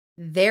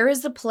there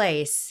is a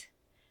place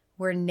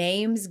where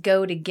names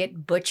go to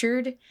get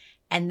butchered,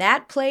 and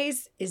that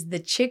place is the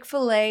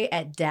Chick-fil-A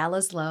at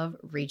Dallas Love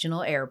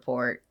Regional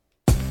Airport.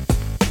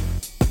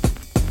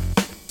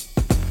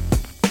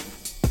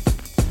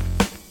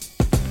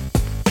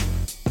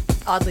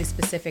 Oddly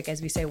specific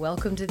as we say,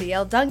 welcome to the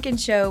Elle Duncan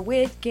Show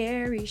with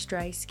Gary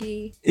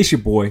Streisky. It's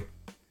your boy.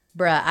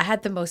 Bruh, I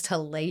had the most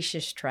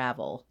hellacious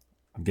travel.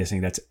 I'm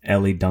guessing that's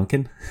Elle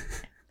Duncan.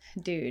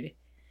 Dude.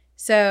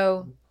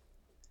 So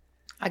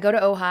I go to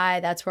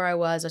Ojai. That's where I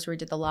was. That's where we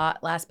did the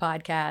last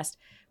podcast,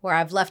 where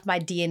I've left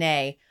my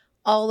DNA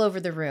all over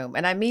the room.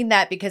 And I mean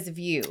that because of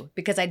you,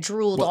 because I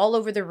drooled all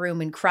over the room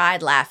and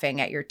cried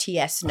laughing at your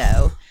TS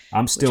Snow.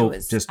 I'm still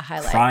just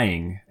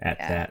crying at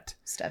that.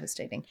 It's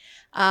devastating.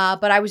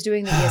 But I was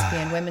doing the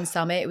ESPN Women's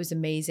Summit. It was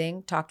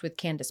amazing. Talked with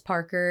Candace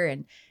Parker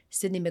and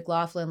Sydney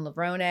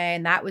McLaughlin-Lerone,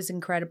 and that was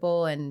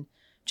incredible. And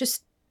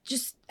just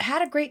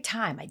had a great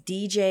time. I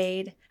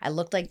DJ'd. I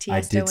looked like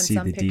Tiesto in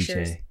some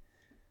pictures. DJ.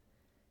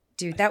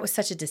 Dude, that was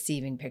such a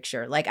deceiving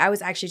picture. Like, I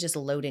was actually just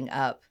loading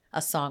up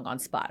a song on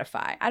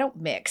Spotify. I don't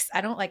mix.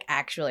 I don't like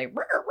actually.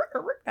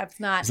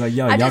 That's not. It's like,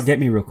 y'all get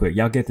me real quick.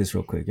 Y'all get this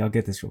real quick. Y'all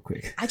get this real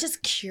quick. I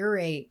just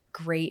curate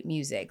great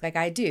music. Like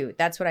I do.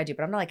 That's what I do.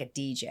 But I'm not like a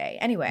DJ.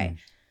 Anyway,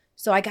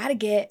 so I got to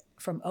get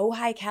from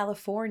Ojai,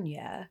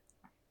 California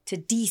to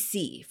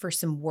DC for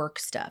some work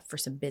stuff, for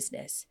some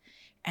business.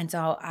 And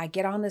so I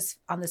get on this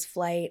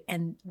flight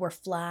and we're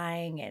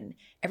flying and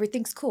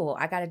everything's cool.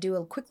 I got to do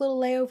a quick little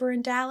layover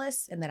in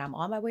Dallas and then I'm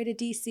on my way to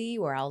DC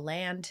where I'll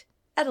land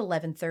at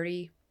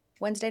 11:30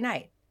 Wednesday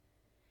night.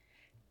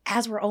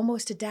 As we're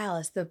almost to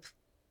Dallas,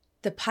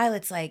 the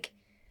pilot's like,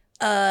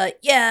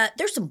 yeah,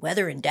 there's some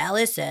weather in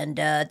Dallas and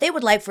they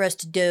would like for us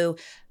to do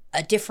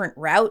a different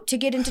route to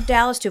get into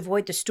Dallas to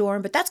avoid the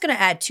storm, but that's going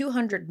to add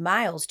 200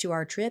 miles to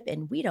our trip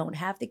and we don't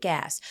have the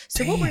gas.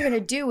 So what we're going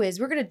to do is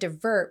we're going to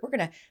divert. We're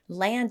going to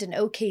land in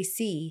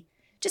OKC,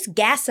 just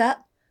gas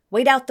up,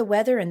 wait out the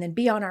weather, and then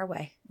be on our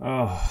way.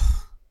 Oh.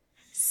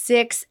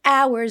 6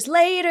 hours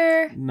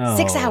later. No.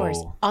 6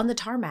 hours on the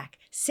tarmac.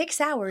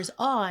 6 hours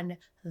on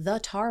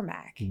the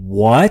tarmac.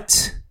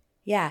 What?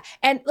 Yeah.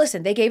 And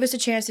listen, they gave us a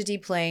chance to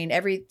deplane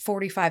every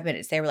 45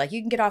 minutes. They were like,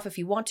 you can get off if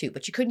you want to,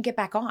 but you couldn't get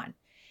back on.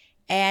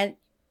 And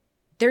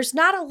there's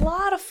not a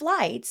lot of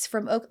flights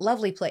from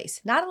lovely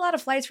place. Not a lot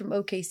of flights from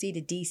OKC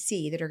to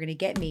DC that are going to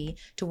get me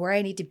to where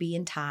I need to be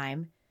in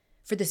time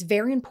for this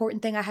very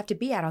important thing I have to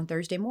be at on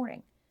Thursday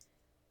morning.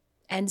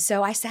 And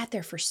so I sat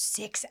there for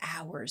 6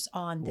 hours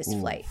on this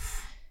flight.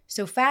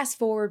 So fast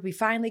forward, we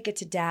finally get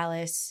to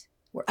Dallas.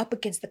 We're up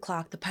against the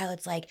clock. The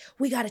pilot's like,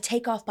 we got to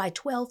take off by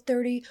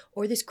 12:30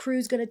 or this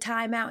crew's going to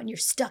time out and you're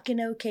stuck in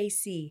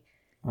OKC.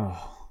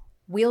 Oh.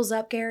 Wheels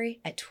up,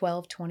 Gary, at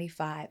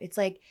 12:25. It's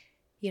like,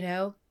 you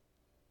know,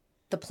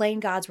 the plane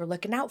gods were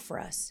looking out for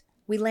us.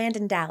 We land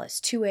in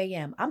Dallas, 2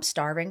 a.m. I'm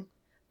starving.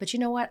 But you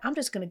know what? I'm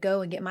just going to go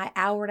and get my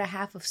hour and a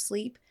half of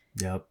sleep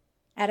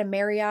at a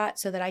Marriott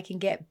so that I can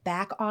get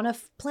back on a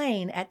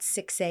plane at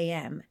 6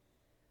 a.m.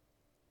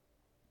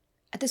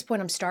 At this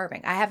point, I'm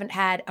starving. I haven't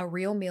had a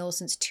real meal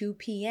since 2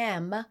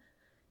 p.m.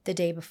 the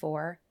day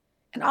before.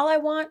 And all I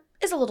want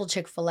is a little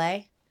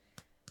Chick-fil-A.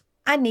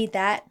 I need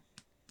that.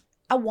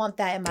 I want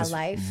that in my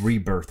life.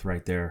 Rebirth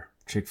right there.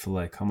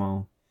 Chick-fil-A, come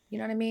on. You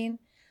know what I mean?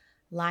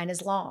 Line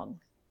is long.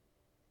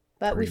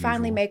 But we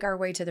finally make our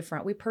way to the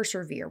front. We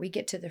persevere. We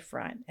get to the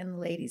front. And the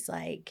lady's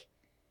like,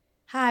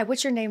 hi,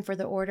 what's your name for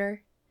the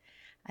order?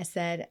 I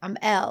said, I'm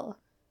Elle.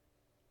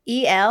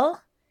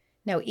 E-L?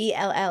 No,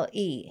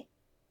 E-L-L-E.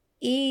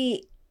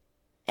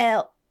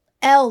 E-L.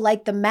 Elle,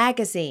 like the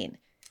magazine.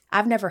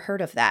 I've never heard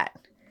of that.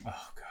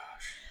 Oh,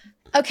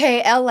 gosh.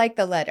 Okay, Elle, like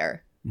the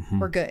letter. Mm-hmm.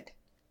 We're good.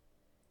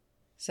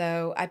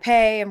 So I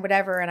pay and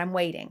whatever, and I'm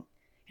waiting.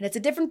 And it's a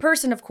different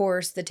person, of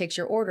course, that takes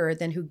your order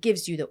than who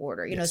gives you the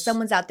order. You know,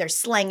 someone's out there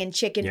slanging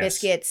chicken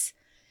biscuits.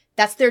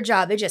 That's their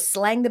job. They just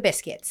slang the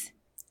biscuits.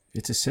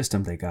 It's a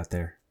system they got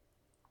there.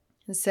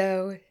 And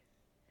so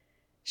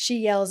she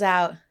yells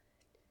out,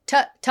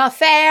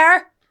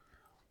 "Ta-fare!"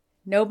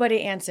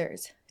 Nobody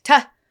answers.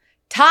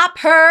 Top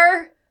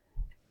her!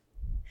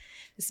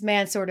 This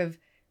man sort of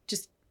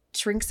just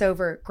shrinks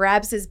over,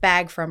 grabs his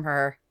bag from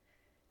her.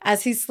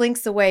 As he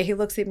slinks away, he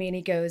looks at me and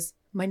he goes,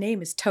 my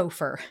name is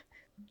Topher.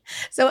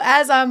 So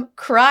as I'm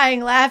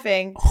crying,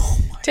 laughing,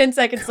 10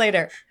 seconds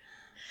later,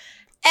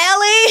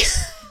 Ellie!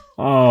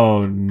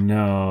 Oh,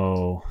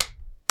 no.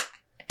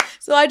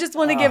 So I just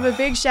want to give a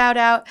big shout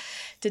out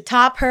to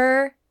Top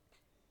Her,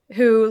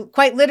 who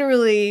quite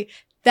literally,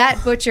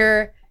 that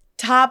butcher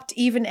topped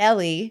even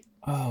Ellie.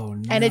 Oh,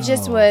 no. And it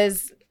just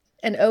was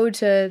an ode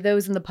to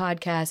those in the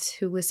podcast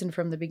who listened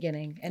from the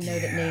beginning and know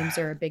that names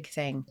are a big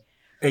thing.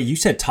 Hey, you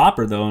said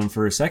Topper, though, and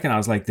for a second I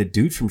was like, the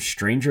dude from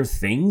Stranger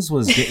Things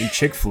was getting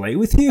Chick-fil-A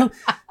with you?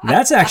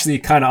 That's actually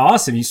kind of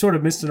awesome. You sort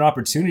of missed an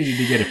opportunity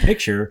to get a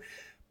picture,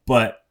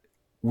 but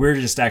we're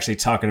just actually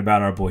talking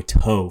about our boy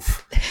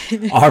Toph.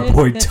 Our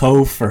boy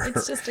Topher.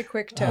 It's just a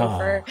quick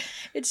Topher. Oh,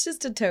 it's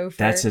just a Topher.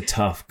 That's a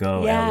tough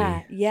go,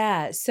 Ellie.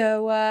 Yeah.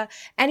 So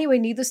anyway,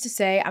 needless to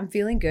say, I'm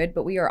feeling good,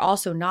 but we are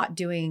also not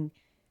doing...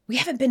 We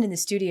haven't been in the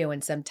studio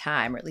in some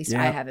time, or at least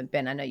I haven't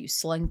been. I know you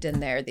slunked in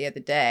there the other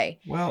day.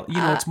 Well,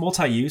 it's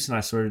multi-use, and I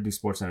sort of do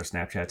SportsCenter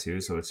Snapchat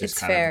too, so it's just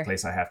kind of the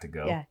place I have to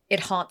go. Yeah, it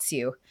haunts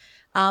you.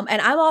 And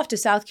I'm off to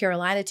South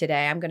Carolina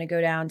today. I'm going to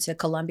go down to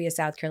Columbia,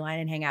 South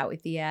Carolina, and hang out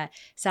with the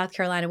South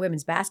Carolina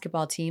women's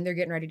basketball team. They're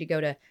getting ready to go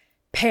to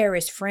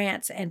Paris,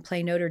 France, and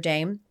play Notre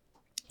Dame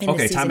in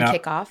the season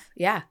kickoff.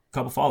 Yeah.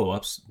 Couple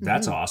follow-ups.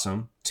 That's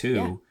awesome.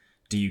 2,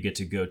 do you get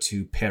to go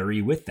to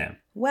Paris with them?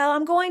 Well,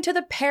 I'm going to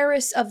the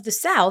Paris of the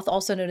South,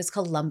 also known as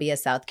Columbia,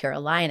 South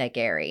Carolina,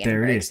 Gary. And there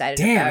I'm very it is. excited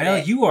Damn, about Elle,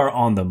 it. you are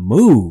on the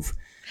move.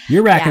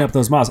 You're racking up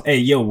those miles. Hey,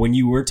 yo, when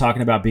you were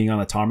talking about being on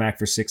the tarmac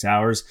for 6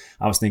 hours,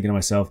 I was thinking to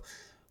myself,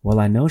 well,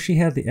 I know she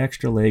had the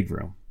extra leg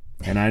room.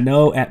 And I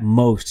know at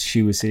most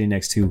she was sitting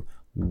next to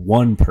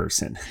one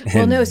person.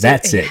 And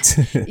that's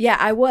it. Yeah,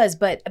 I was,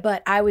 but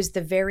I was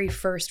the very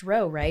first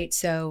row, right?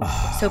 So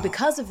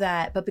because of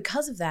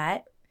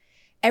that,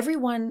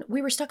 everyone,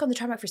 we were stuck on the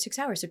tarmac for 6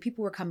 hours. So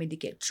people were coming to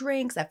get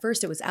drinks. At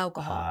first it was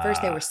alcohol.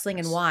 First they were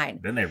slinging wine.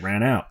 Then they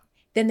ran out.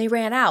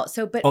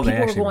 So, but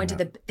people were going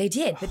to they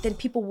did, but then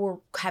people were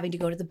having to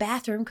go to the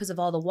bathroom because of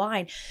all the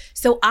wine.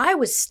 So I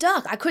was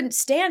stuck. I couldn't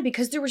stand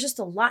because there was just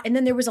a lot. And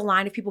then there was a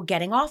line of people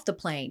getting off the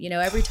plane.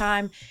 Every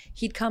time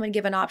he'd come and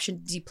give an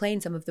option to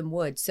deplane, some of them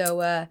would.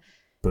 So,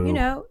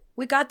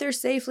 we got there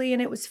safely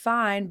and it was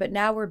fine. But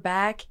now we're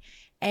back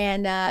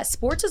and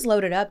sports is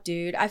loaded up,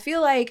 dude. I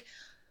feel like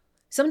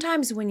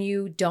sometimes when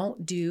you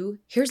don't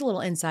here's a little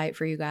insight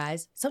for you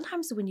guys.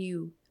 Sometimes when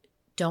you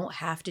don't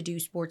have to do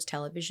sports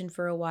television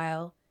for a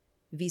while,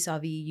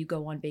 vis-a-vis you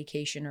go on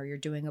vacation or you're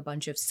doing a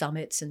bunch of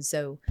summits, and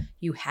so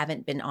you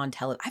haven't been on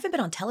television. I haven't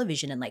been on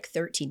television in like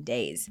 13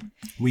 days.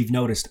 We've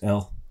noticed,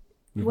 Elle.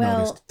 We've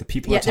noticed. The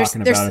people are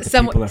talking about it.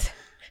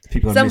 The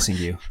people are missing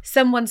you.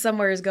 Someone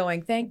somewhere is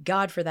going, thank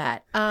God for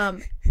that.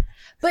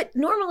 But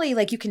normally,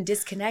 like, you can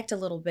disconnect a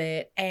little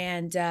bit,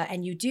 and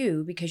you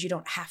do, because you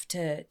don't have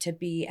to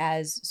be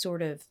as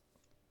sort of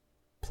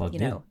plugged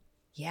in.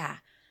 Yeah.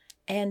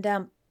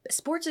 And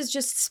sports is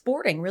just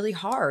sporting really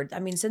hard. I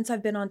mean, since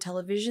I've been on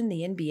television, the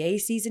NBA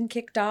season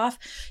kicked off.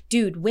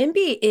 Dude,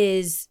 Wemby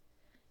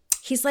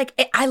he's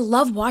like, I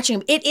love watching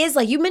him. It is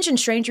like, you mentioned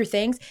Stranger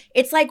Things.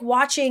 It's like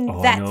watching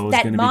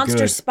that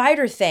monster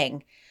spider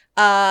thing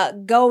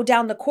go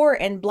down the court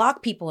and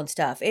block people and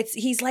stuff.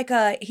 He's like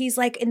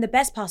in the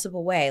best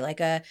possible way, like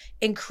a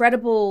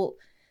incredible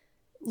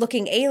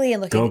looking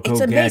alien looking. It's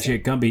amazing.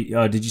 Gadget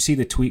Gumby. Did you see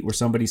the tweet where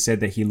somebody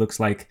said that he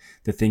looks like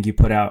the thing you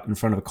put out in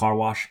front of a car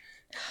wash?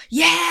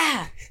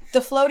 Yeah,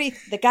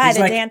 the guy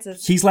that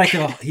dances. He's like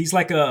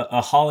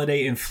a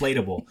holiday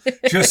inflatable,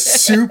 just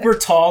super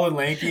tall and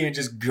lanky and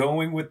just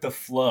going with the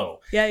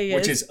flow. Yeah, he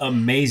which is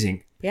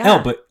amazing. Yeah,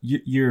 hell, but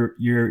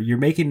you're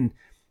making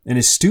an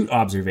astute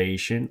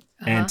observation,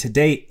 and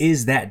today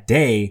is that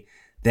day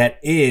that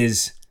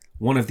is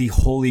one of the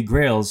holy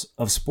grails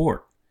of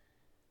sport.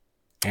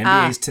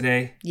 NBA is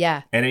today.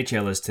 Yeah,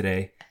 NHL is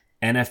today.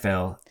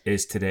 NFL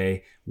is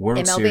today.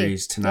 World MLB.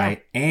 Series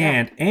tonight.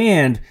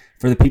 And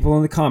for the people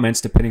in the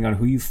comments, depending on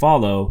who you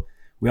follow,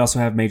 we also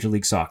have Major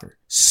League Soccer.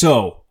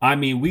 So, I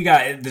mean, we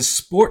got the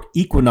sport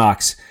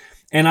equinox.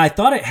 And I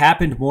thought it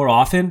happened more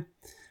often,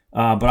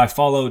 but I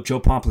follow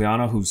Joe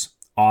Pompliano, who's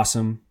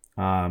awesome.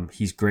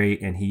 He's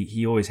great, and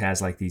he always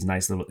has like these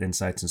nice little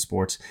insights in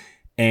sports.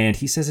 And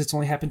he says it's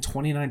only happened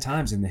 29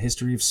 times in the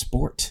history of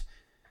sport.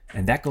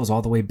 And that goes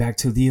all the way back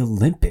to the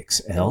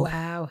Olympics, Elle.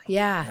 Wow.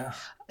 Yeah.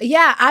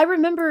 Yeah, I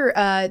remember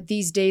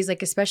these days,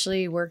 like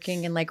especially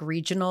working in like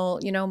regional,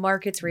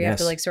 markets where you have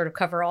to like sort of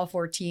cover all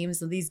 4 teams.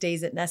 So these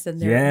days at Nesson,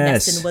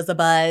 Nesson was a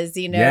buzz,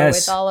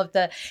 with all of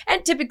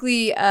and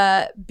typically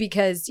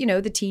because,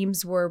 the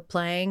teams were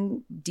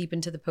playing deep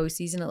into the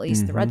postseason, at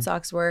least the Red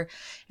Sox were.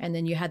 And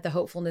then you had the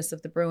hopefulness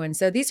of the Bruins.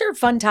 So these are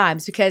fun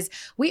times because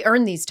we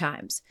earn these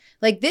times.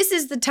 Like this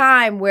is the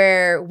time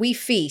where we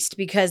feast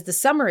because the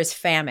summer is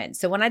famine.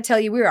 So when I tell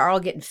you we are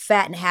all getting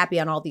fat and happy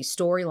on all these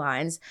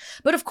storylines,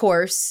 but of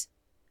course,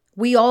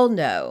 we all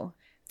know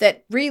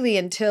that really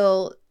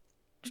until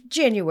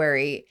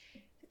January,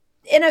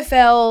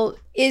 NFL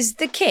is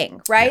the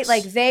king, right? Yes.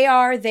 Like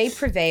they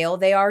prevail.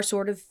 They are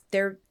sort of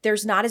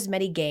there's not as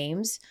many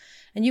games,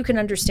 and you can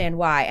understand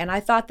why. And I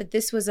thought that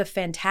this was a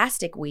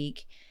fantastic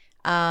week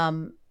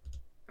for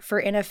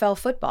NFL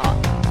football.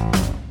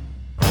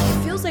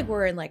 It feels like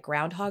we're in like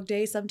Groundhog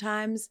Day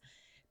sometimes,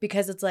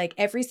 because it's like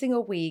every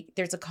single week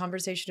there's a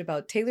conversation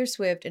about Taylor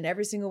Swift, and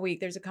every single week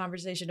there's a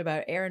conversation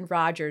about Aaron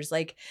Rodgers,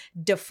 like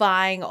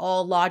defying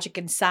all logic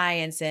and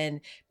science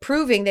and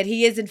proving that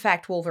he is in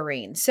fact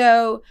Wolverine.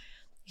 So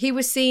he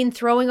was seen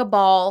throwing a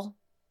ball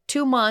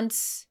 2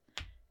 months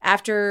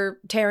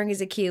after tearing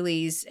his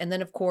Achilles. And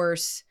then, of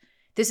course,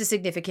 this is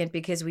significant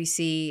because we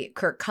see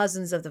Kirk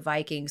Cousins of the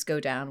Vikings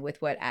go down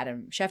with what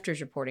Adam Schefter's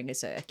reporting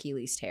is an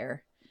Achilles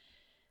tear.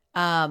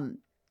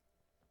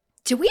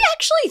 Do we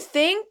actually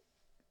think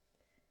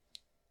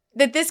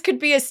that this could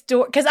be a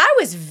story, because I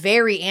was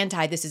very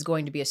anti this is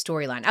going to be a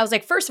storyline. I was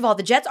like, first of all,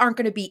 the Jets aren't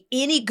going to be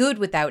any good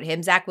without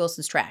him. Zach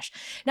Wilson's trash.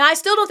 Now, I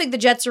still don't think the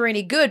Jets are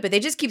any good, but they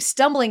just keep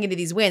stumbling into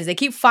these wins. They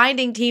keep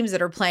finding teams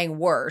that are playing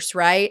worse,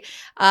 right?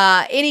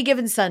 Any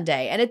given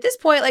Sunday. And at this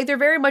point, like, they're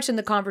very much in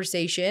the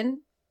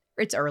conversation.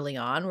 It's early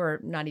on. We're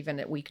not even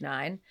at week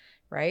 9,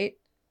 right?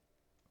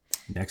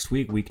 Next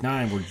week, week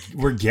 9,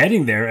 we're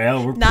getting there,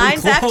 Elle. We're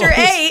 9's after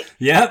 8.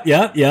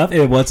 Yep.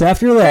 And what's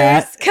after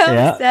that? First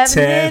comes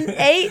 7, then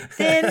 8,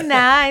 then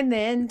 9,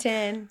 then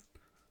 10.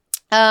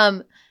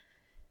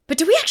 But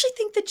do we actually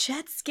think the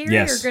Jets, Scary,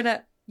 are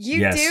gonna?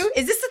 You do?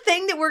 Is this the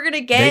thing that we're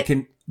gonna get?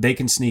 They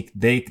can sneak.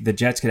 The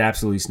Jets could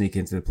absolutely sneak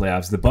into the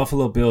playoffs. The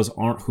Buffalo Bills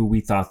aren't who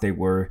we thought they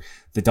were.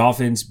 The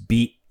Dolphins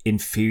beat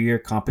inferior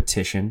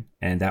competition,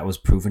 and that was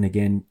proven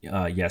again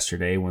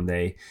yesterday when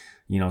they,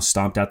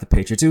 stomped out the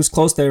Patriots. It was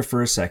close there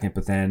for a second,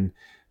 but then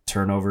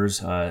turnovers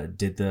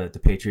did the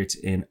Patriots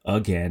in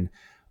again.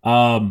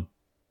 The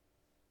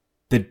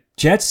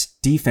Jets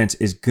defense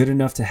is good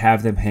enough to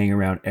have them hang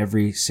around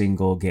every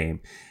single game.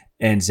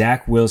 And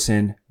Zach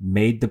Wilson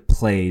made the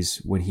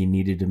plays when he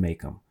needed to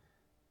make them.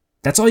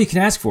 That's all you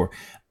can ask for.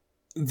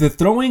 The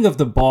throwing of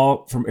the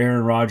ball from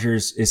Aaron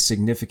Rodgers is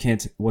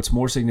significant. What's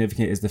more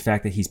significant is the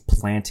fact that he's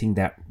planting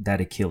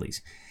that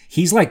Achilles.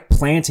 He's like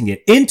planting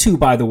it into,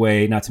 by the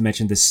way, not to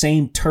mention the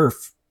same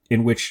turf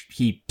in which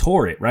he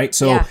tore it, right?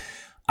 So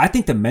I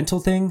think the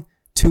mental thing,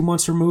 2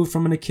 months removed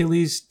from an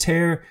Achilles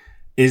tear,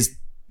 is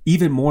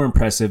even more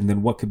impressive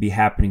than what could be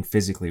happening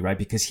physically, right?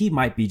 Because he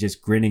might be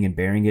just grinning and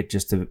bearing it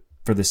just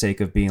for the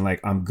sake of being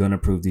like, I'm going to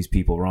prove these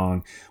people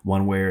wrong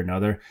one way or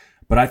another.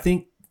 But I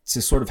think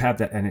to sort of have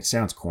that, and it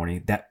sounds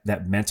corny,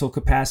 that mental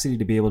capacity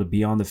to be able to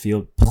be on the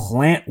field,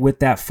 plant with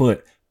that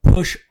foot,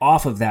 push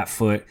off of that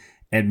foot,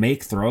 and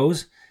make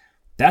throws,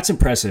 that's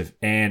impressive.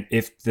 And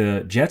if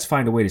the Jets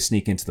find a way to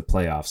sneak into the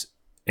playoffs,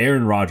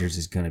 Aaron Rodgers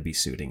is going to be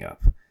suiting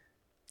up.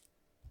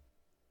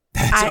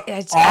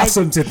 That's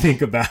awesome to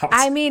think about.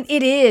 I mean,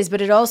 it is,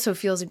 but it also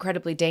feels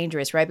incredibly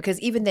dangerous, right? Because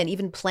even then,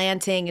 even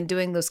planting and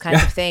doing those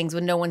kinds of things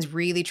when no one's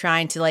really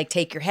trying to like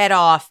take your head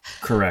off.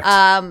 Correct.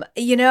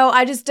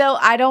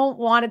 I don't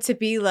want it to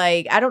be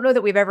like, I don't know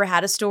that we've ever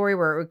had a story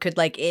where it could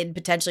like end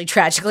potentially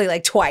tragically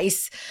like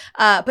twice.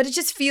 But it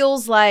just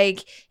feels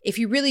like if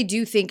you really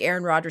do think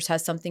Aaron Rodgers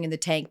has something in the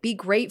tank, be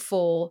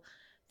grateful.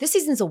 This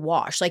season's a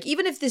wash. Like,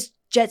 even if this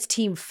Jets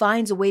team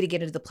finds a way to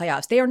get into the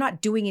playoffs, they are not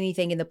doing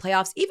anything in the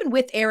playoffs, even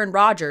with Aaron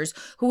Rodgers,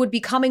 who would be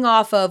coming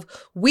off of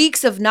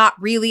weeks of not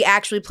really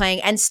actually playing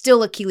and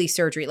still Achilles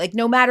surgery. Like,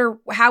 no matter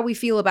how we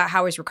feel about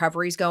how his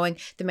recovery is going,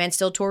 the man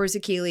still tore his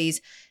Achilles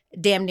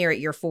damn near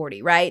at year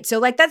 40, right? So,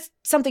 like, that's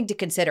something to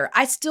consider.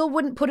 I still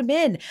wouldn't put him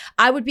in.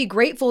 I would be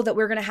grateful that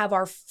we're going to have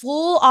our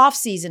full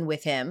offseason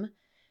with him.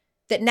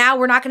 That now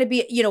we're not going to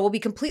be, we'll be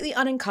completely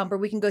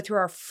unencumbered. We can go through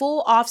our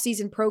full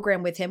off-season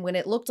program with him when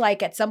it looked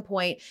like at some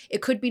point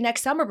it could be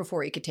next summer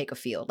before he could take a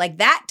field. Like,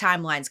 that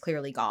timeline's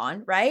clearly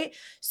gone, right?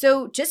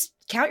 So just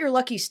count your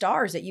lucky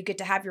stars that you get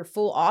to have your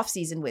full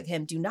off-season with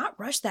him. Do not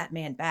rush that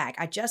man back.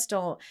 I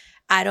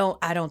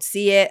don't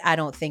see it. I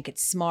don't think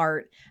it's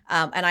smart.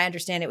 And I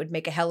understand it would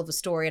make a hell of a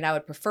story and I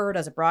would prefer it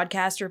as a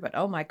broadcaster, but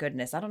oh my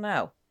goodness, I don't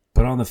know.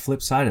 But on the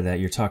flip side of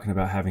that, you're talking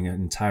about having an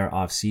entire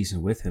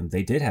offseason with him.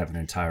 They did have an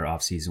entire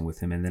offseason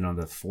with him. And then on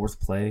the fourth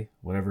play,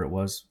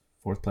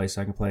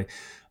 second play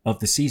of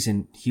the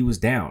season, he was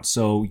down.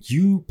 So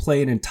you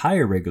play an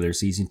entire regular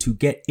season to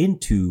get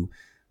into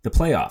the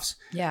playoffs.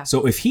 Yeah.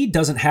 So if he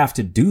doesn't have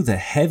to do the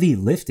heavy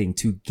lifting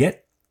to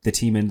get the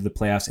team into the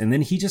playoffs, and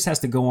then he just has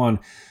to go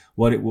on,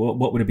 what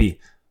would it be?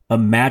 A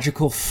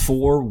magical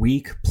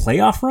 4-week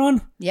playoff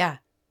run? Yeah.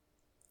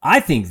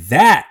 I think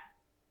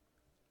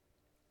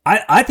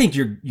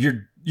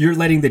you're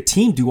letting the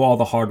team do all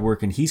the hard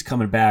work, and he's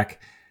coming back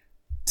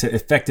to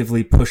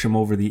effectively push him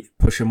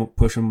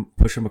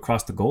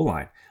across the goal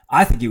line.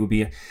 I think it would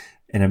be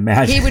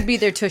imagine he would be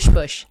their tush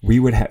push. We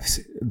would have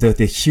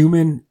the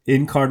human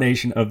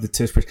incarnation of the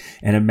tush push,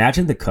 and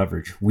imagine the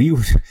coverage. We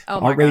would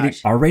our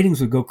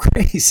ratings would go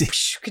crazy.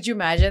 Could you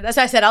imagine? That's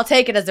why I said I'll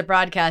take it as a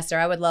broadcaster.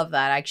 I would love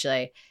that.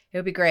 Actually, it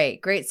would be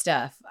great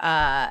stuff.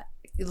 A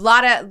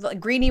lot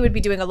of Greeny would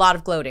be doing a lot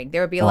of gloating.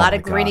 There would be a lot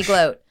of Greeny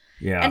gloat.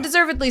 Yeah. And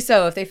deservedly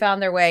so. If they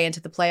found their way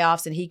into the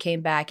playoffs and he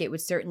came back, it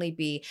would certainly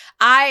be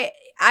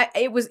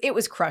it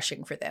was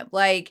crushing for them.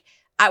 Like,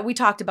 we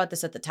talked about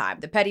this at the time.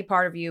 The petty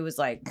part of you was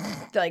like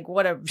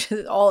what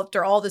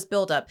after all this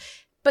buildup.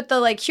 But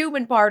the like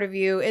human part of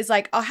you is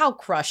like, oh, how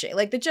crushing.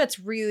 Like, the Jets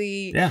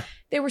really,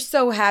 they were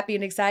so happy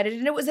and excited.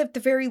 And it was at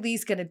the very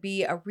least going to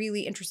be a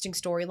really interesting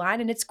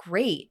storyline. And it's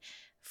great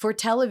for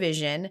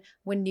television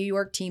when New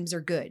York teams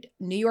are good.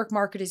 New York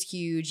market is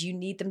huge. You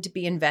need them to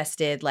be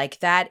invested. Like,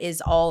 that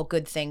is all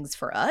good things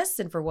for us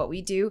and for what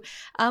we do.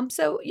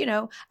 So,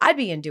 I'd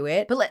be into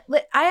it. But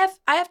I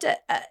have to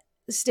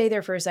stay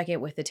there for a second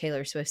with the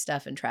Taylor Swift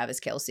stuff and Travis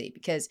Kelce,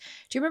 because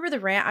do you remember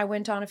the rant I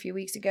went on a few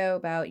weeks ago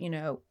about,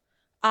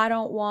 I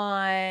don't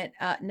want,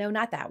 no,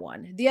 not that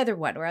one. The other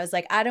one where I was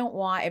like, I don't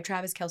want, if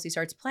Travis Kelce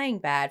starts playing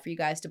bad, for you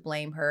guys to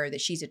blame her,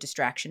 that she's a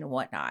distraction and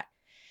whatnot.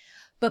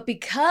 But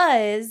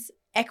because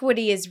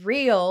equity is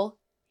real,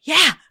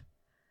 yeah,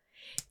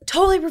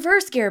 totally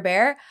reverse, Care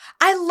Bear.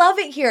 I love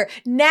it here.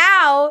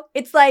 Now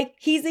it's like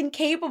he's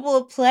incapable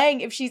of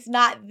playing if she's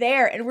not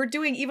there. And we're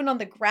doing even on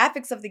the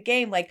graphics of the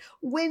game, like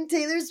when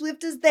Taylor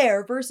Swift is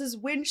there versus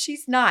when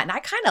she's not. And I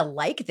kind of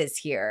like this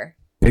here.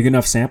 Big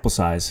enough sample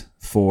size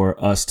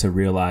for us to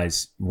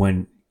realize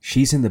when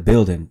she's in the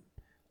building,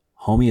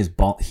 homie is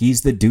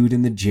he's the dude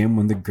in the gym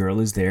when the girl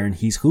is there and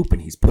he's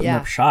hooping. He's putting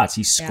up shots.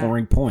 He's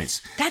scoring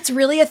points. That's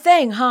really a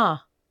thing, huh?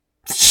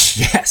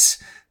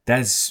 Yes.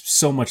 That is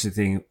so much the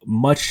thing.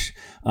 Much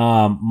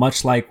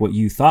like what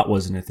you thought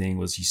wasn't a thing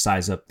was you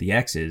size up the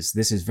X's.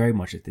 This is very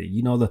much a thing.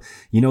 You know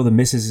the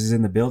missus is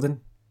in the building.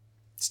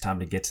 It's time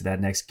to get to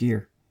that next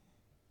gear.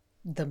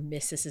 The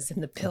missus is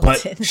in the building.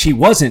 But she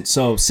wasn't.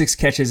 So 6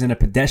 catches and a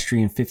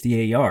pedestrian,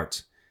 58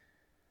 yards.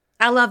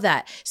 I love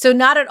that. So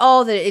not at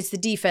all that it's the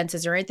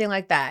defenses or anything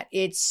like that.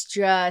 It's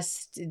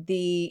just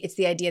the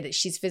idea that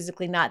she's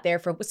physically not there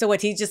for. So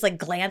what, he's just like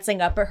glancing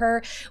up at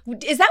her.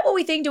 Is that what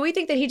we think? Do we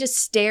think that he just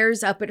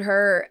stares up at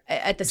her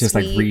at the just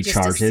suite, like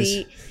recharges? Just to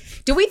see?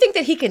 Do we think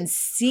that he can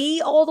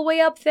see all the way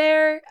up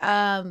there?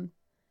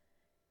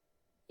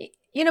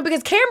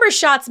 Because camera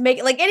shots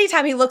make, like,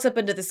 anytime he looks up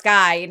into the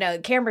sky,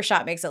 camera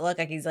shot makes it look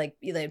like he's like,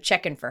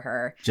 checking for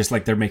her. Just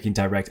like they're making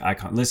direct eye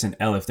contact. Listen,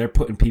 Elle, if they're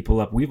putting people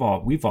up, we've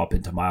all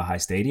been to Mile High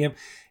Stadium.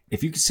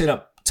 If you can sit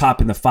up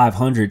top in the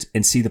 500s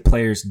and see the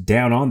players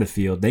down on the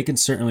field, they can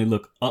certainly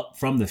look up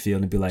from the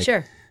field and be like,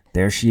 sure,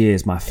 there she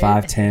is, my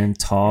 5'10",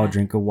 tall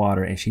drink of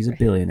water, and she's a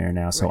billionaire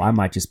now, so I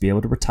might just be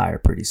able to retire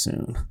pretty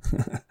soon.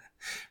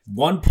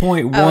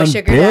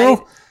 1.1 bill?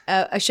 Daddy.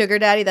 A sugar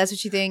daddy, that's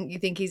what you think? You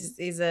think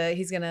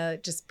he's gonna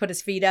just put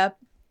his feet up,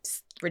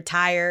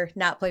 retire,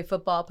 not play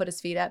football, put his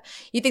feet up?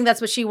 You think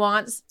that's what she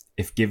wants?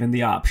 If given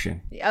the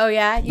option. Oh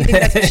yeah, you think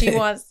that's what she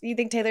wants? You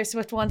think Taylor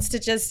Swift wants to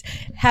just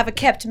have a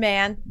kept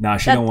man? No,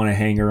 she don't want to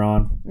hang her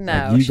on.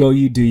 No, like, you go,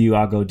 you do you.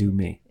 I'll go do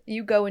me.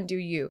 You go and do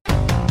you.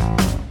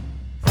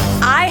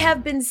 I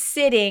have been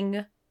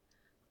sitting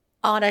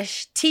on a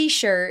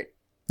T-shirt.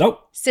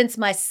 Nope. Since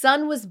my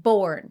son was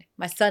born.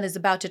 My son is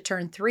about to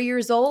turn 3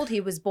 years old. He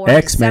was born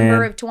X-Man.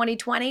 December of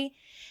 2020.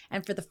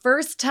 And for the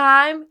first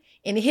time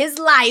in his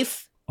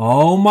life,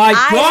 oh my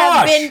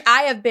gosh,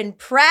 I have been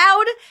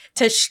proud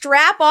to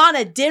strap on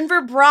a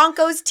Denver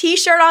Broncos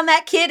t-shirt on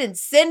that kid and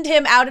send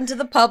him out into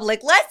the public.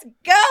 Let's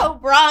go,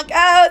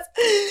 Broncos.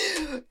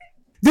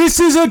 This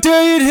is a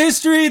day in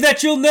history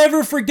that you'll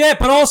never forget,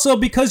 but also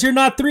because you're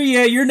not 3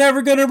 yet, you're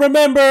never going to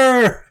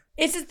remember.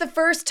 This is the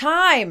first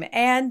time.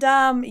 And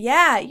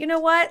you know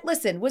what?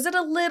 Listen, was it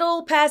a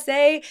little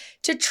passé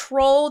to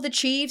troll the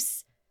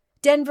Chiefs,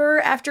 Denver,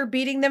 after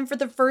beating them for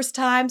the first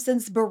time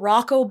since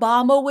Barack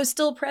Obama was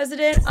still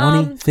president?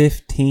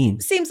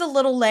 2015. Seems a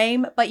little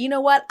lame, but you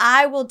know what?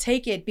 I will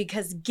take it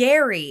because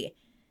Gary,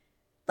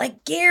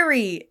 you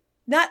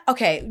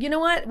know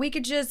what?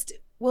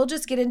 We'll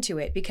just get into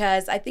it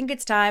because I think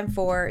it's time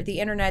for the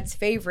internet's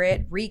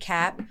favorite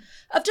recap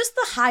of just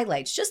the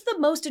highlights, just the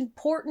most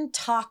important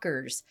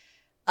talkers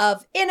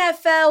of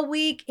NFL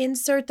week.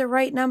 Insert the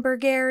right number,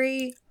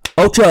 Gary.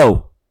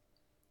 Ocho.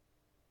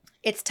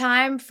 It's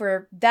time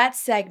for that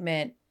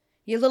segment.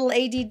 You little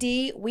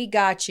ADD, we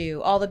got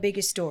you. All the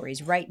biggest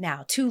stories right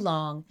now. Too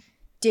long.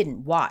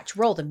 Didn't watch.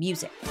 Roll the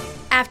music.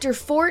 After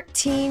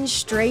 14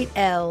 straight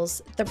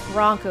L's, the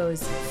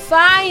Broncos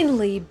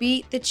finally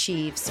beat the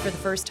Chiefs for the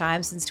first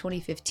time since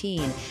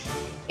 2015.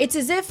 It's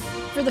as if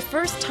for the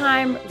first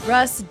time,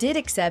 Russ did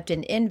accept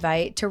an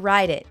invite to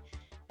ride it.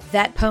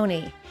 That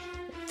pony.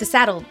 The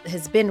saddle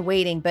has been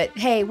waiting, but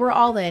hey, we're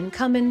all in.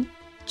 Come and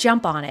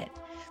jump on it.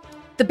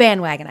 The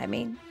bandwagon, I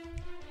mean.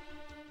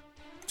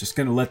 Just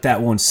going to let that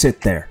one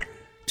sit there.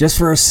 Just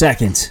for a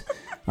second.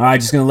 All right,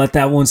 just going to let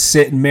that one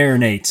sit and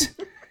marinate.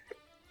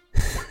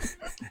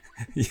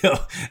 Yo,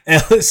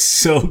 Elle is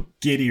so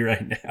giddy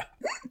right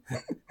now.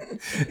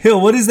 Yo,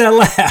 what is that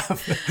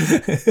laugh?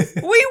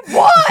 We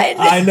won!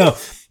 I know.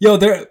 Yo,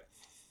 they're...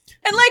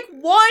 And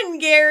won,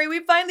 Gary.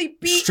 We finally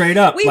beat... Straight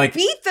up. We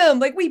beat them.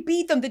 We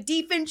beat them. The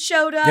defense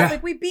showed up. Yeah.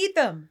 We beat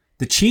them.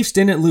 The Chiefs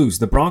didn't lose.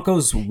 The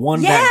Broncos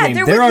won that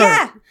game. There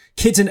are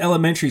kids in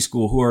elementary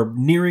school who are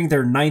nearing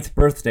their 9th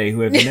birthday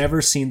who have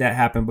never seen that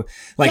happen.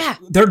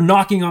 They're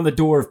knocking on the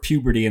door of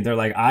puberty and they're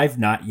like, I've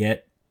not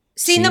yet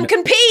seen them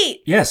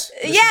compete. Yes.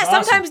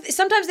 Yeah,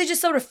 sometimes they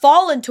just sort of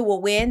fall into a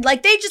win. They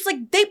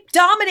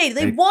dominated.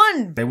 They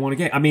won. They won a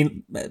game. I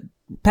mean,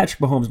 Patrick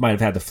Mahomes might have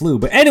had the flu,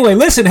 but anyway,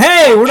 listen,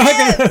 hey, we're not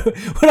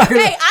gonna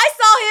Hey,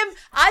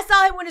 I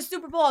saw him win a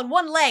Super Bowl on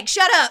one leg.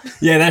 Shut up.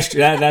 Yeah, that's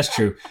true. That's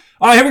true.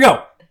 All right, here we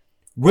go.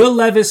 Will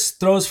Levis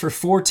throws for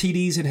 4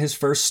 TDs in his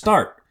first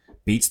start.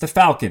 Beats the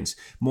Falcons.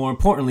 More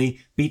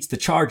importantly, beats the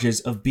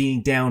charges of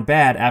being down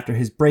bad after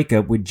his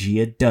breakup with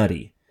Gia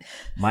Duddy.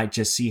 Might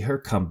just see her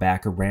come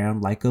back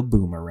around like a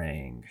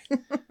boomerang.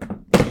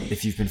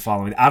 If you've been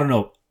following, I don't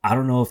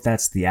know if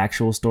that's the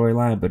actual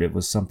storyline, but it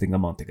was something a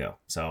month ago.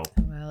 So,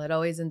 well, it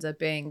always ends up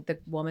being the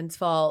woman's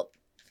fault.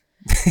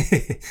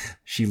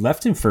 She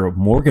left him for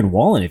Morgan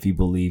Wallen, if you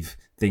believe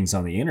things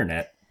on the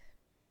internet.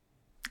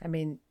 I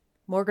mean,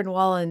 Morgan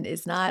Wallen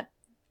is not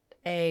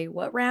a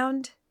what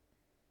round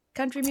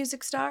country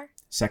music star?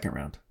 Second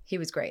round. He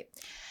was great.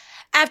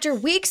 After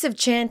weeks of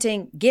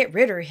chanting, "Get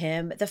rid of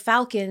him," the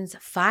Falcons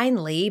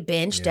finally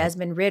benched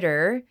Desmond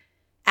Ridder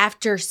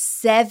after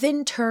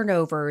 7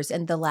 turnovers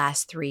in the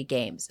last 3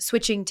 games,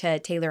 switching to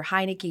Taylor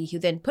Heineke, who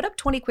then put up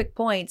 20 quick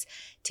points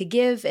to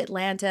give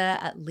Atlanta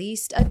at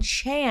least a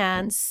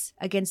chance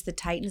against the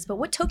Titans. But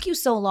what took you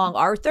so long,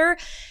 Arthur?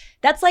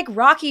 That's like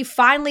Rocky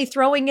finally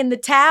throwing in the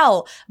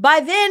towel.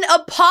 By then,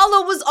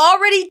 Apollo was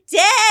already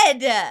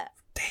dead.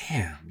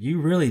 Damn,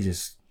 you really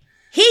just...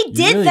 He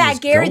did that,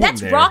 Gary.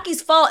 That's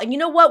Rocky's fault. And you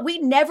know what? We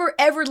never,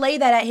 ever lay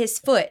that at his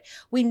foot.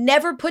 We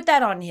never put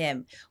that on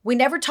him. We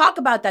never talk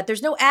about that.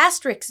 There's no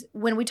asterisks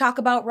when we talk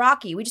about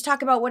Rocky. We just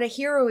talk about what a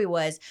hero he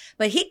was.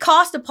 But he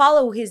cost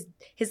Apollo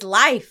his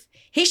life.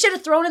 He should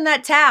have thrown in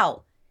that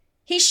towel.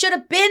 He should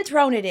have been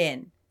thrown it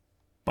in.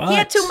 But he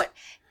had too much.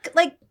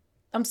 Like,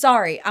 I'm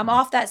sorry. I'm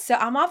off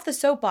the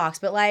soapbox.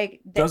 But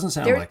like, doesn't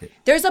sound like it.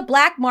 There's a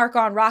black mark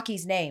on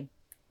Rocky's name.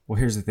 Well,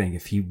 here's the thing.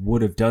 If he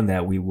would have done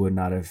that, we would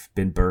not have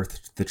been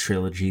birthed the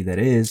trilogy that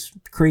is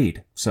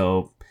Creed.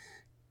 So,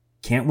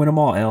 can't win them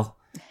all, Elle.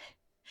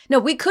 No,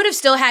 we could have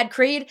still had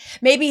Creed.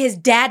 Maybe his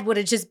dad would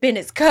have just been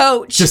his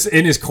coach. Just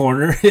in his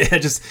corner. Yeah,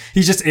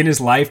 he's just in his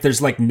life.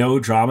 There's like no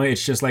drama.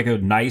 It's just like a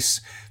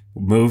nice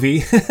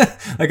movie.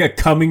 Like a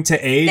coming to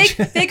age.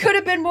 They could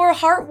have been more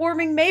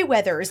heartwarming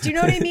Mayweathers. Do you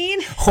know what I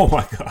mean? Oh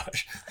my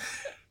gosh.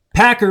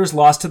 Packers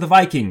lost to the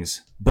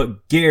Vikings,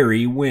 but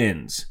Gary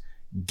wins.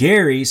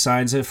 Gary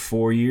signs a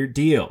 4-year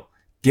deal.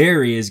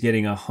 Gary is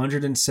getting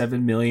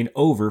 $107 million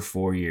over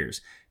 4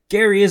 years.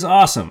 Gary is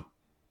awesome.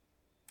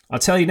 I'll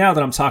tell you now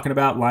that I'm talking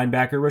about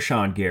linebacker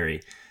Rashawn Gary.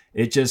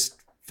 It just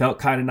felt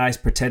kind of nice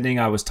pretending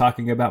I was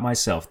talking about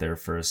myself there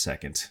for a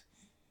second.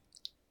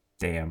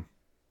 Damn.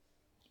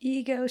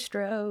 Ego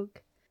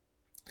stroke.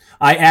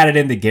 I added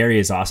in the Gary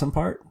is awesome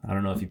part. I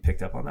don't know if you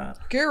picked up on that.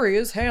 Gary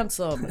is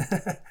handsome.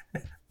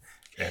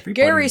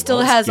 Gary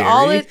still has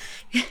all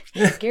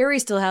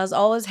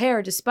his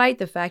hair despite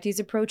the fact he's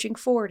approaching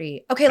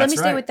 40. Okay, let me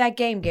stay with that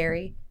game,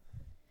 Gary.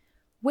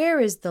 Where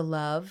is the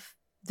love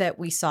that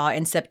we saw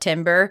in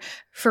September?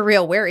 For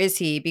real, where is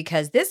he?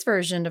 Because this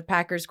version of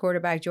Packers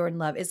quarterback Jordan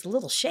Love is a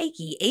little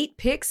shaky. 8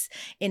 picks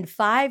in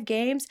 5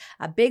 games,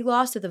 a big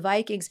loss to the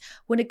Vikings.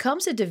 When it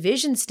comes to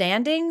division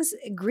standings,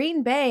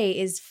 Green Bay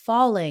is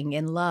falling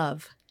in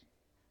love.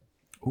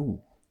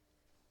 Ooh,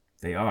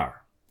 they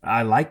are.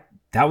 I like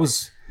that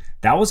was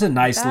a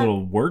nice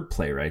little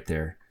wordplay right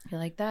there. You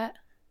like that?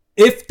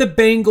 If the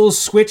Bengals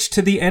switched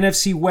to the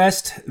NFC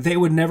West, they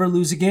would never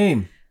lose a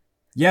game.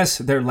 Yes,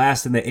 they're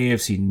last in the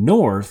AFC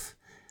North,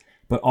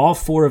 but all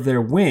 4 of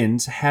their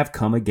wins have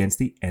come against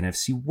the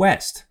NFC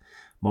West.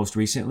 Most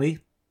recently,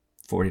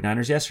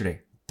 49ers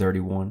yesterday,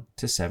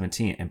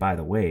 31-17. And by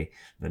the way,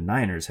 the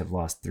Niners have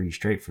lost 3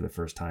 straight for the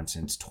first time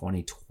since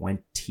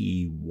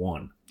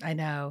 2021. I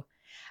know.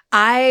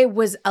 I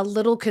was a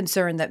little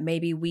concerned that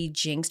maybe we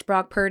jinxed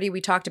Brock Purdy.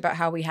 We talked about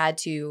how we had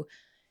to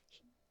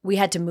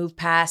move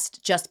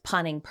past just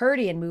punting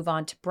Purdy and move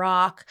on to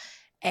Brock.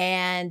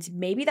 And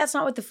maybe that's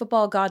not what the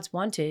football gods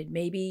wanted.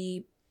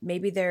 Maybe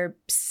they're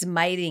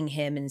smiting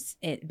him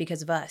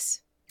because of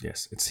us.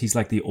 Yes, he's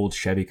like the old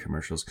Chevy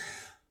commercials.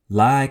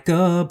 Like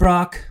a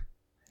Brock,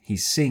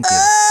 he's sinking.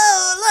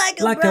 Oh,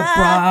 like a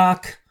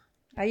Brock.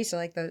 I used to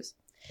like those.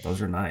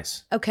 Those are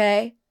nice.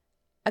 Okay,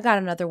 I got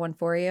another one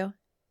for you.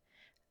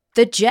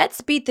 The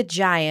Jets beat the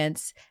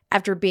Giants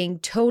after being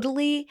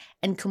totally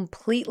and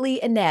completely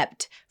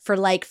inept for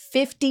like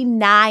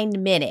 59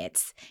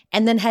 minutes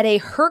and then had a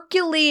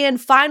Herculean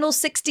final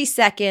 60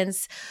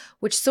 seconds,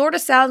 which sort of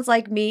sounds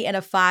like me in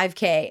a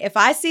 5K. If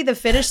I see the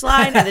finish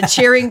line and the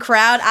cheering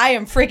crowd, I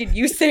am freaking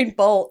Usain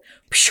Bolt.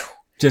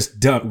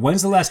 Just done.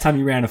 When's the last time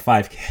you ran a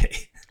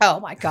 5K? Oh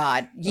my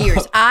God,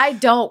 years. I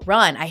don't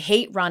run. I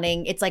hate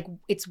running. It's like,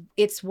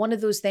 it's one of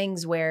those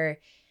things where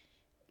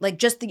like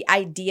just the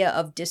idea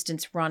of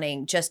distance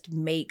running just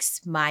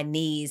makes my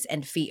knees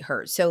and feet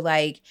hurt. So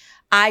like,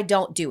 I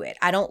don't do it.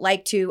 I don't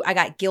like to. I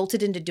got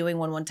guilted into doing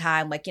one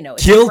time. Like, you know.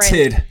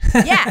 Guilted?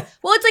 Yeah.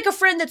 Well, it's like a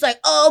friend that's like,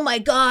 oh my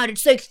God,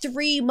 it's like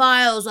 3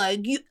 miles.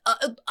 Like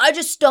I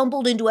just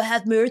stumbled into a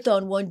half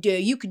marathon one day.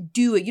 You can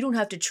do it. You don't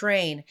have to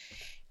train.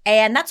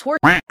 And that's horse.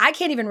 I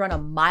can't even run a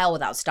mile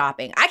without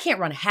stopping. I can't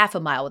run half a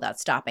mile without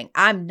stopping.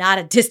 I'm not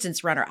a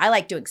distance runner. I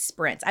like doing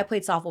sprints. I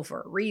played softball for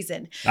a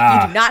reason.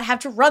 You do not have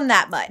to run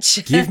that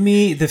much. Give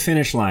me the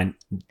finish line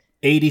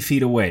 80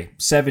 feet away,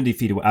 70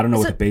 feet away. I don't know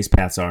what the base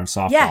paths are in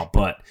softball,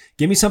 but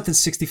give me something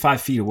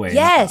 65 feet away.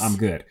 Yes. I'm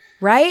good.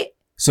 Right?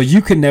 So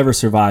you could never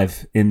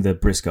survive in the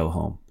Briscoe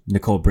home.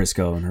 Nicole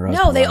Briscoe and her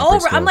husband. No, they all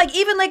run. I'm like,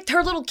 even like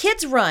her little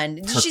kids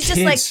run. She's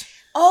just like...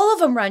 all of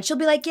them run. She'll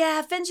be like,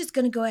 yeah, Finn's just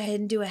going to go ahead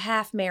and do a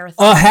half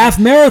marathon. A half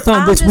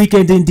marathon this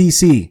weekend in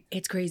D.C.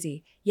 It's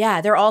crazy. Yeah,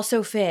 they're all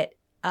so fit.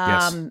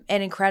 Yes.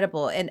 And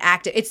incredible and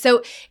active.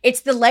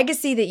 It's the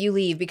legacy that you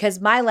leave,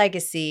 because my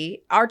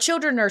legacy, our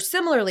children are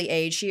similarly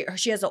aged.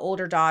 She has an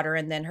older daughter,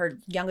 and then her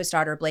youngest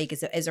daughter, Blake,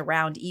 is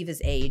around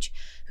Eva's age,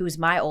 who's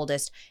my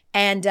oldest.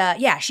 And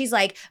she's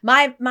like,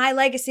 my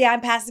legacy I'm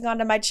passing on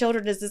to my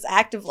children is this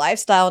active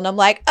lifestyle. And I'm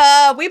like,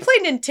 we play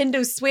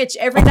Nintendo Switch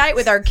every night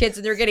with our kids,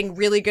 and they're getting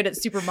really good at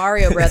Super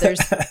Mario Brothers.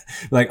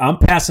 Like, I'm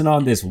passing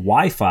on this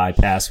Wi-Fi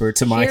password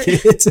to my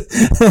kids.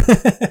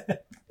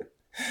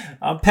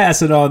 I'm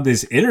passing on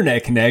this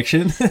internet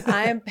connection.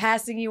 I am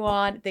passing you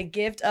on the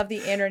gift of the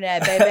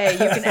internet,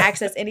 baby. You can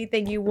access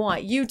anything you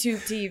want. YouTube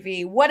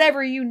TV,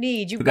 whatever you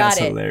need, you've got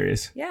it. That's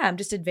hilarious. Yeah, I'm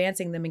just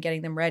advancing them and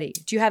getting them ready.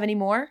 Do you have any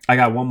more? I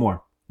got one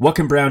more. What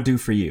can Brown do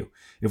for you?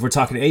 If we're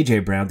talking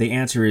AJ Brown, the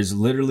answer is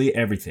literally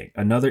everything.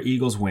 Another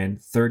Eagles win,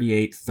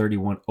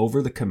 38-31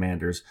 over the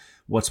Commanders.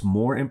 What's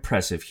more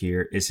impressive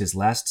here is his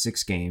last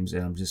 6 games,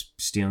 and I'm just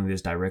stealing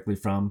this directly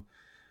from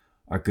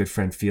our good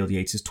friend Field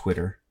Yates'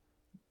 Twitter.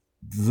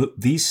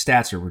 These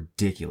stats are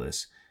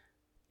ridiculous.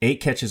 8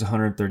 catches,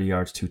 130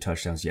 yards, 2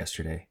 touchdowns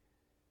yesterday.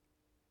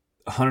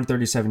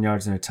 137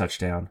 yards and a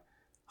touchdown.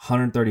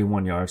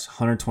 131 yards,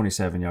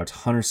 127 yards,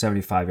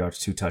 175 yards,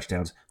 2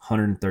 touchdowns,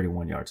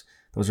 131 yards.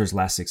 Those are his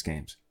last 6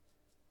 games.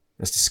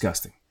 That's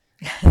disgusting.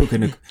 Puka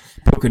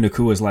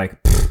Nacua is like,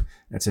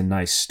 that's a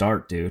nice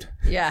start, dude.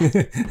 Yeah.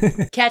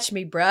 Catch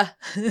me, bruh.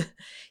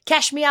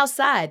 Catch me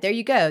outside. There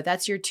you go.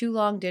 That's your too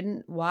long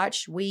didn't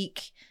watch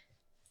week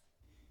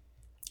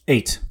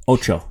 8.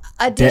 Ocho.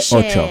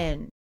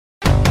 edition.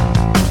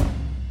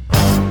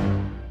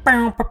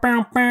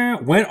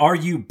 When are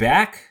you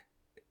back?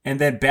 And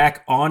then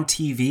back on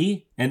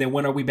TV? And then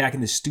when are we back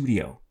in the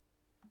studio?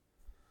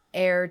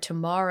 Air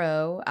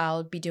tomorrow.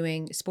 I'll be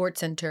doing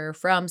SportsCenter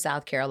from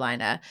South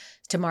Carolina.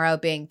 Tomorrow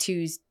being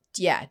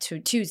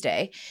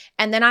Tuesday.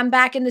 And then I'm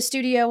back in the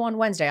studio on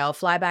Wednesday. I'll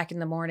fly back in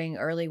the morning,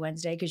 early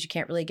Wednesday, because you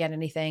can't really get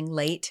anything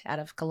late out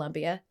of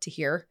Columbia to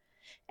hear.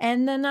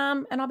 And then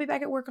I'll be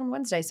back at work on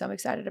Wednesday, so I'm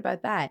excited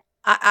about that.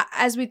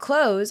 As we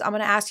close, I'm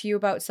going to ask you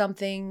about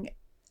something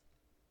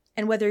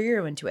and whether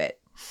you're into it.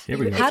 Here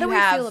we go. How do we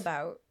feel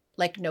about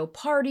like no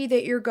party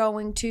that you're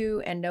going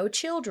to and no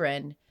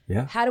children?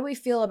 Yeah. How do we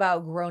feel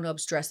about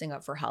grown-ups dressing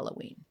up for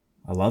Halloween?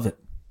 I love it.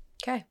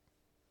 Okay.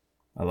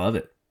 I love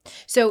it.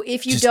 So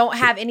if you don't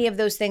have any of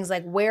those things,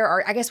 like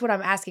I guess what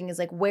I'm asking is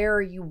like, where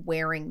are you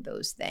wearing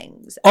those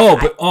things?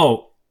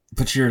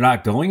 But you're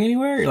not going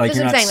anywhere? Like, that's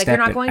what I'm saying. Like, you're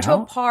not going to a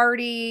out?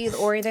 party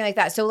or anything like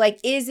that. So like,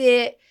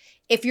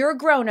 if you're a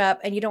grown up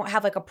and you don't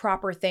have like a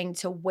proper thing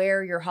to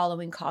wear your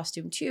Halloween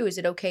costume to, is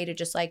it okay to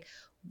just like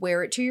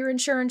wear it to your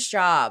insurance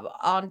job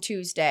on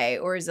Tuesday?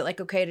 Or is it like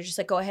okay to just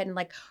like go ahead and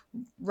like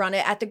run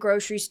it at the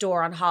grocery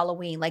store on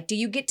Halloween? Like, do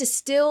you get to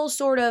still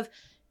sort of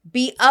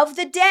be of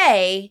the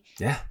day?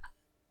 Yeah.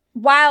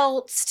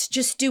 Whilst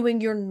just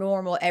doing your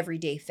normal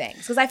everyday things?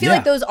 Because I feel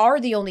like those are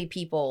the only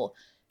people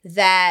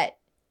that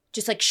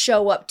just like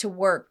show up to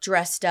work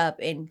dressed up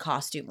in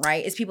costume,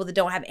 right? It's people that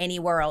don't have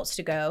anywhere else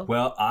to go.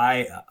 Well,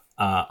 I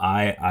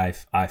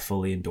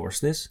fully endorse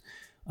this.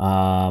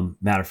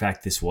 Matter of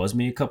fact, this was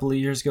me a couple of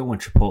years ago when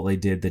Chipotle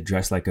did the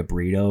dress like a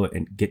burrito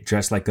and get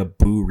dressed like a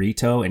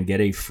burrito and get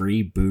a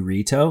free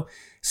burrito.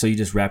 So you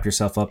just wrap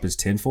yourself up as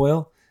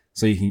tinfoil,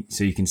 so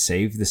you can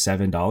save the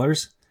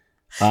 $7.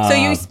 So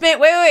you spent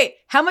wait.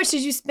 How much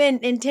did you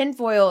spend in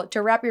tinfoil to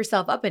wrap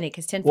yourself up in it?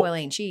 Because tinfoil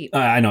ain't cheap.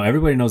 I know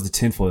everybody knows the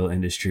tinfoil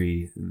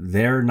industry.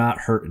 They're not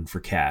hurting for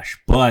cash,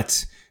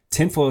 but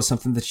tinfoil is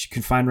something that you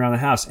can find around the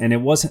house, and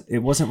it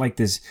wasn't like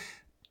this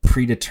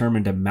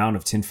predetermined amount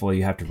of tinfoil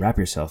you have to wrap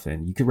yourself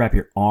in. You could wrap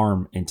your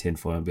arm in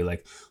tinfoil and be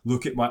like,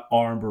 "Look at my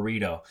arm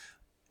burrito."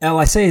 Elle,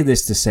 I say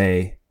this to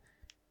say,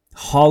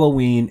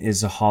 Halloween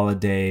is a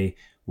holiday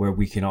where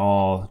we can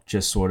all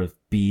just sort of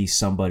be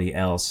somebody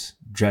else,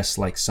 dress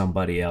like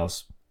somebody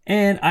else.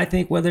 And I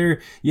think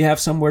whether you have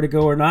somewhere to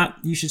go or not,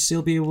 you should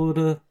still be able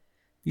to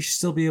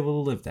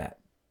live that.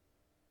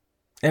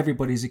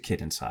 Everybody's a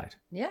kid inside.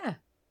 Yeah.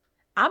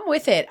 I'm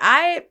with it.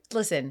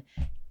 Listen,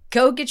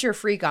 go get your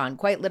freak on,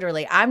 quite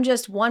literally. I'm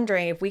just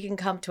wondering if we can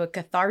come to a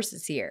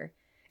catharsis here.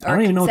 I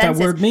don't even know what that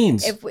word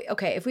means.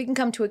 If we can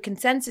come to a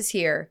consensus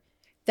here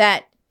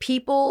that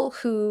people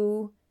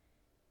who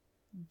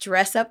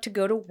dress up to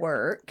go to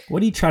work.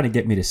 What are you trying to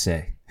get me to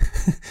say?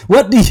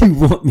 What do you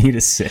want me to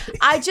say?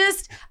 I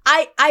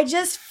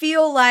just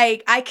feel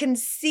like I can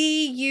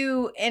see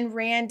you and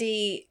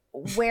Randy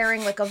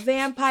wearing like a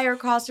vampire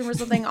costume or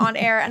something on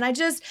air. And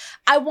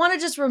I want to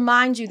just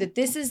remind you that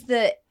this is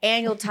the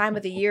annual time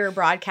of the year,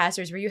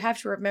 broadcasters, where you have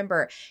to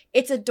remember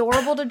it's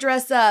adorable to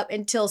dress up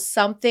until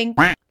something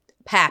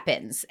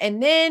happens.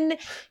 And then,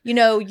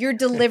 you're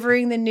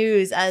delivering the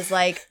news as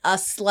like a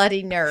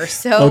slutty nurse.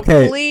 So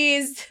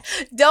please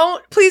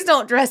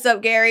don't dress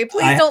up, Gary.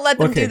 Please don't let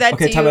them do that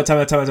to you. Time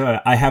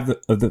out. I have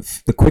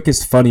the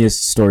quickest,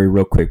 funniest story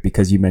real quick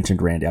because you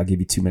mentioned Randy. I'll give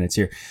you 2 minutes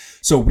here.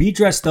 So we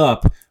dressed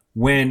up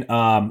when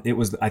it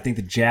was, I think,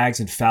 the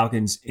Jags and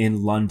Falcons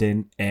in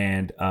London,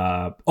 and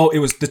it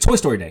was the Toy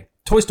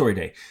Story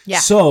Day. Yeah.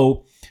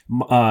 So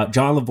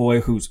John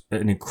Lavoie, who's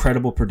an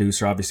incredible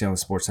producer, obviously on the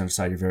Sports Center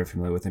side, you're very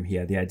familiar with him. He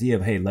had the idea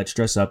of, hey, let's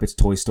dress up. It's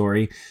Toy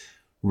Story.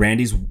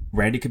 Randy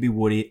could be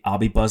Woody. I'll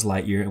be Buzz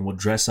Lightyear, and we'll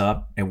dress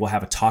up and we'll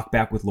have a talk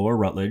back with Laura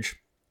Rutledge.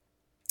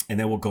 And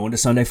then we'll go into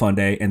Sunday Fun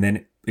Day, and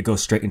then it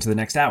goes straight into the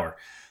next hour.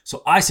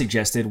 So I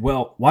suggested,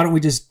 well, why don't we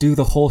just do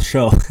the whole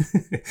show?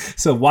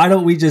 So why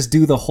don't we just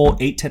do the whole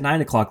 8 to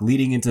 9 o'clock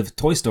leading into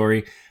Toy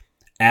Story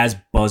as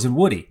Buzz and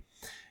Woody?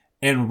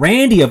 And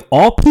Randy, of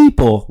all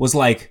people, was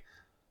like,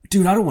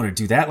 dude, I don't want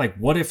to do that. Like,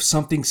 what if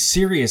something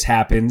serious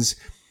happens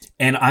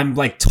and I'm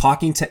like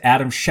talking to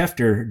Adam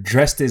Schefter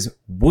dressed as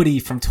Woody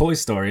from Toy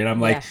Story? And I'm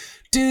like,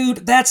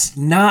 dude, that's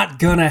not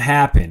gonna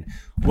happen.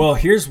 Well,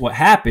 here's what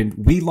happened.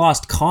 We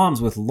lost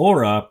comms with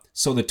Laura,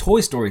 so the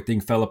Toy Story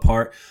thing fell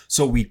apart.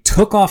 So we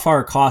took off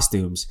our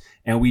costumes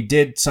and we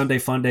did Sunday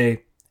Fun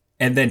Day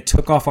and then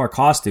took off our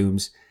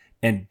costumes.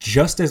 And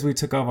just as we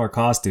took off our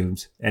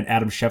costumes and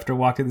Adam Schefter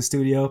walked in the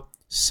studio,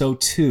 so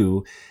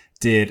too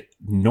did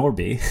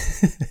Norby.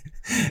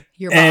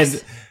 Your boss.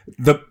 And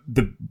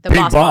the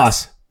big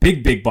boss.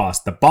 Big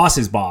boss. The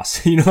boss's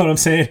boss. You know what I'm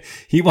saying?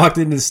 He walked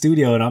into the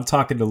studio and I'm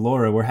talking to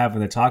Laura. We're having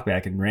the talk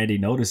back and Randy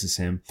notices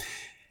him.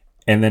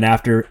 And then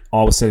after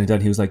all was said and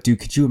done, he was like, dude,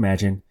 could you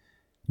imagine?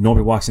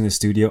 Norby walks in the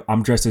studio.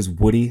 I'm dressed as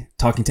Woody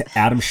talking to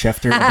Adam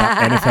Schefter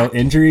about NFL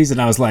injuries.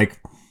 And I was like,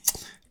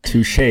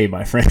 touche,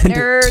 my friend.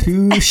 Nerds.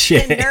 Touche.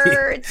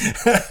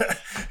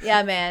 Nerds.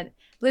 Yeah, man.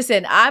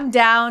 Listen, I'm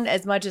down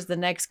as much as the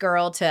next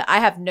girl I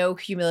have no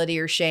humility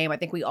or shame. I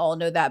think we all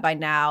know that by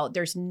now.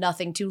 There's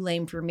nothing too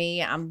lame for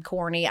me. I'm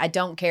corny. I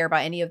don't care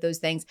about any of those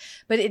things.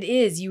 But it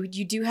is, you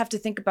do have to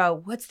think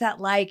about what's that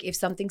like if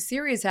something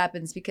serious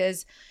happens,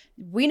 because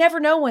we never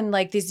know when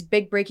like these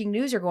big breaking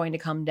news are going to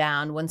come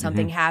down when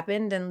something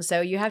happened. And so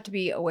you have to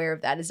be aware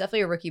of that. It's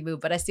definitely a rookie move,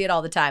 but I see it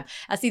all the time.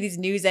 I see these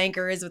news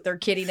anchors with their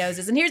kitty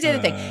noses. And here's the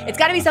other thing. It's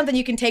got to be something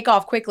you can take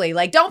off quickly.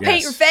 Like, don't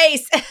paint your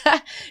face.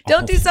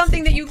 Don't do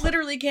something that you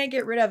literally can't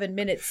get rid of in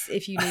minutes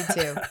if you need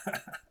to.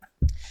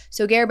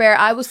 So Gare Bear,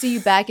 I will see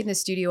you back in the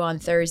studio on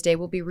Thursday.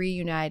 We'll be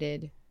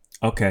reunited.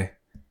 Okay.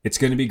 It's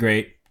going to be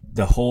great.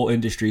 The whole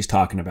industry's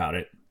talking about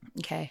it.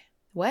 Okay.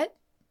 What?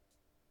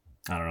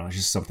 I don't know. It's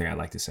just something I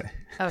like to say.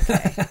 Okay.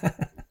 Right.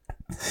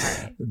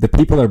 The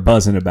people are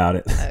buzzing about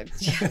it.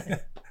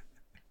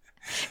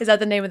 Is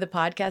that the name of the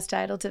podcast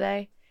title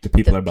today? The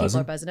people are buzzing?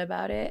 People are buzzing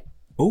about it.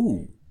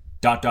 Ooh. ...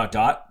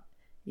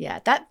 Yeah,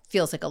 that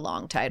feels like a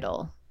long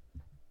title.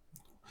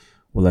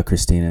 We'll let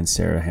Christina and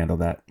Sarah handle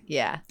that.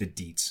 Yeah. The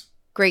deets.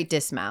 Great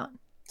dismount.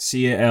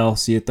 See you, Elle.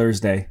 See you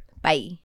Thursday. Bye.